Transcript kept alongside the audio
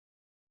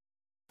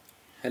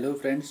Hello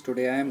friends,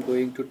 today I am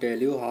going to tell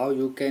you how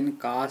you can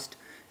cast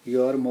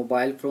your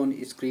mobile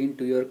phone screen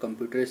to your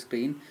computer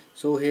screen.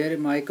 So here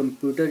my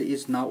computer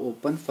is now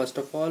open. First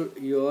of all,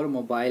 your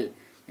mobile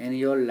and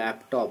your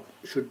laptop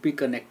should be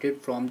connected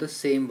from the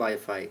same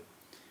Wi-Fi.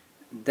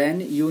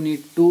 Then you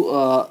need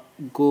to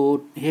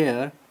go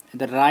here at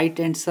the right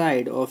hand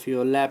side of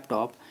your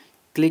laptop,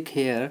 click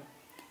here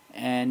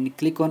and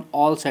click on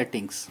all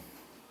settings.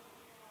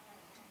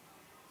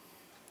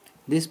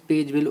 This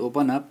page will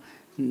open up.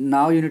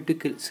 Now you need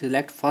to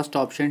select first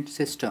option,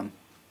 system.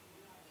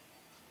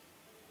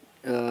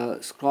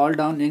 Scroll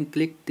down and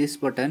click this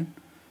button,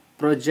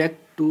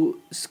 project to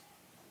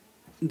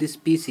this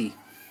PC.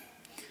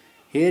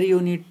 Here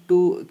you need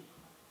to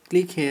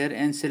click here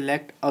and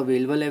select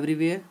available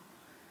everywhere.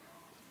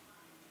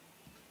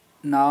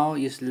 Now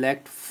you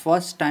select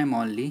first time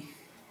only.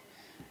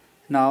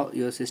 Now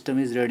your system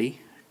is ready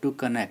to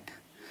connect.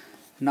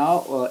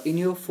 Now in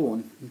your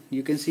phone,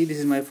 you can see this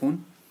is my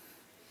phone.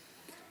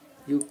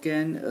 You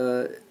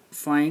can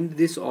find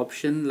this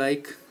option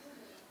like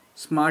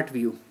smart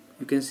view.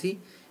 You can see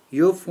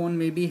your phone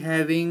may be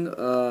having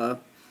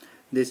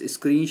this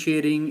screen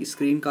sharing,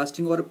 screen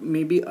casting, or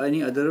maybe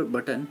any other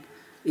button.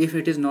 If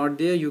it is not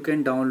there, you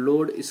can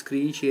download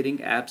screen sharing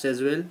apps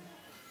as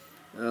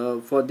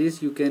well. For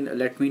this you can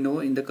let me know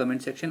in the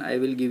comment section. I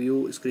will give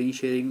you screen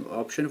sharing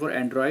option for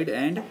Android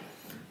and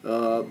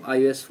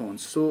iOS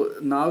phones. So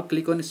now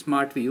click on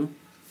smart view.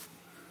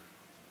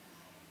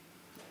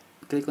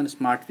 Click on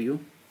smart view.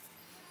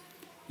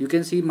 You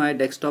can see my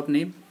desktop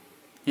name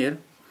here.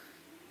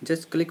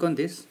 Just click on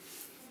this,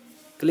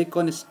 click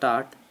on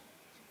start.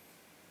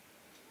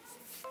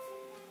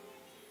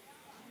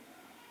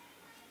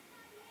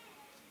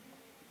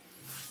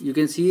 You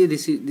can see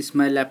this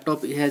my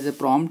laptop. It has a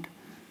prompt.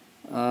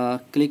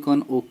 Click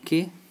on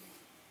OK.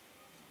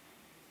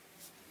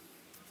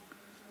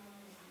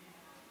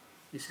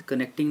 This is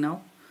connecting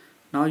now.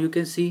 Now you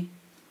can see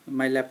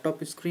my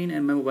laptop screen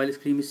and my mobile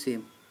screen is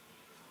same.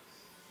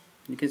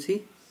 You can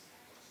see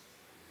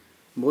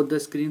both the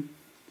screens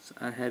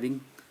are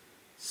having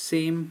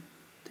same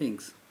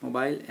things,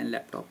 mobile and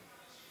laptop.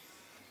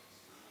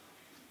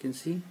 You can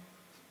see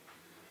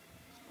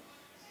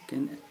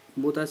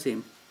both are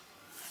same.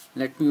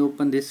 Let me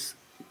open this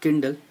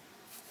Kindle.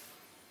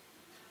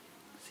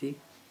 See,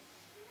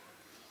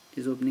 it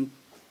is opening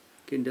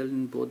Kindle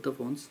in both the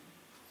phones.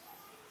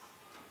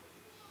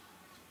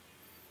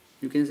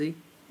 You can see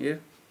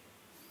here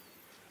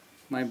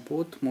my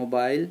both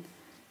mobile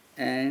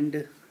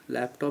and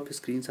laptop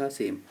screens are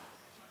same.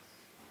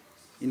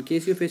 In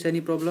case you face any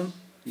problem,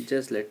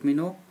 just let me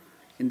know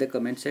in the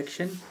comment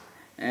section,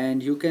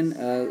 and you can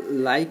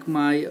like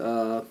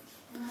my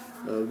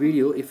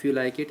video if you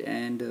like it,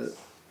 and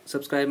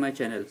subscribe my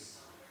channel.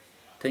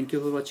 Thank you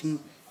for watching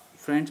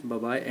friends. Bye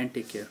bye and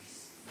take care.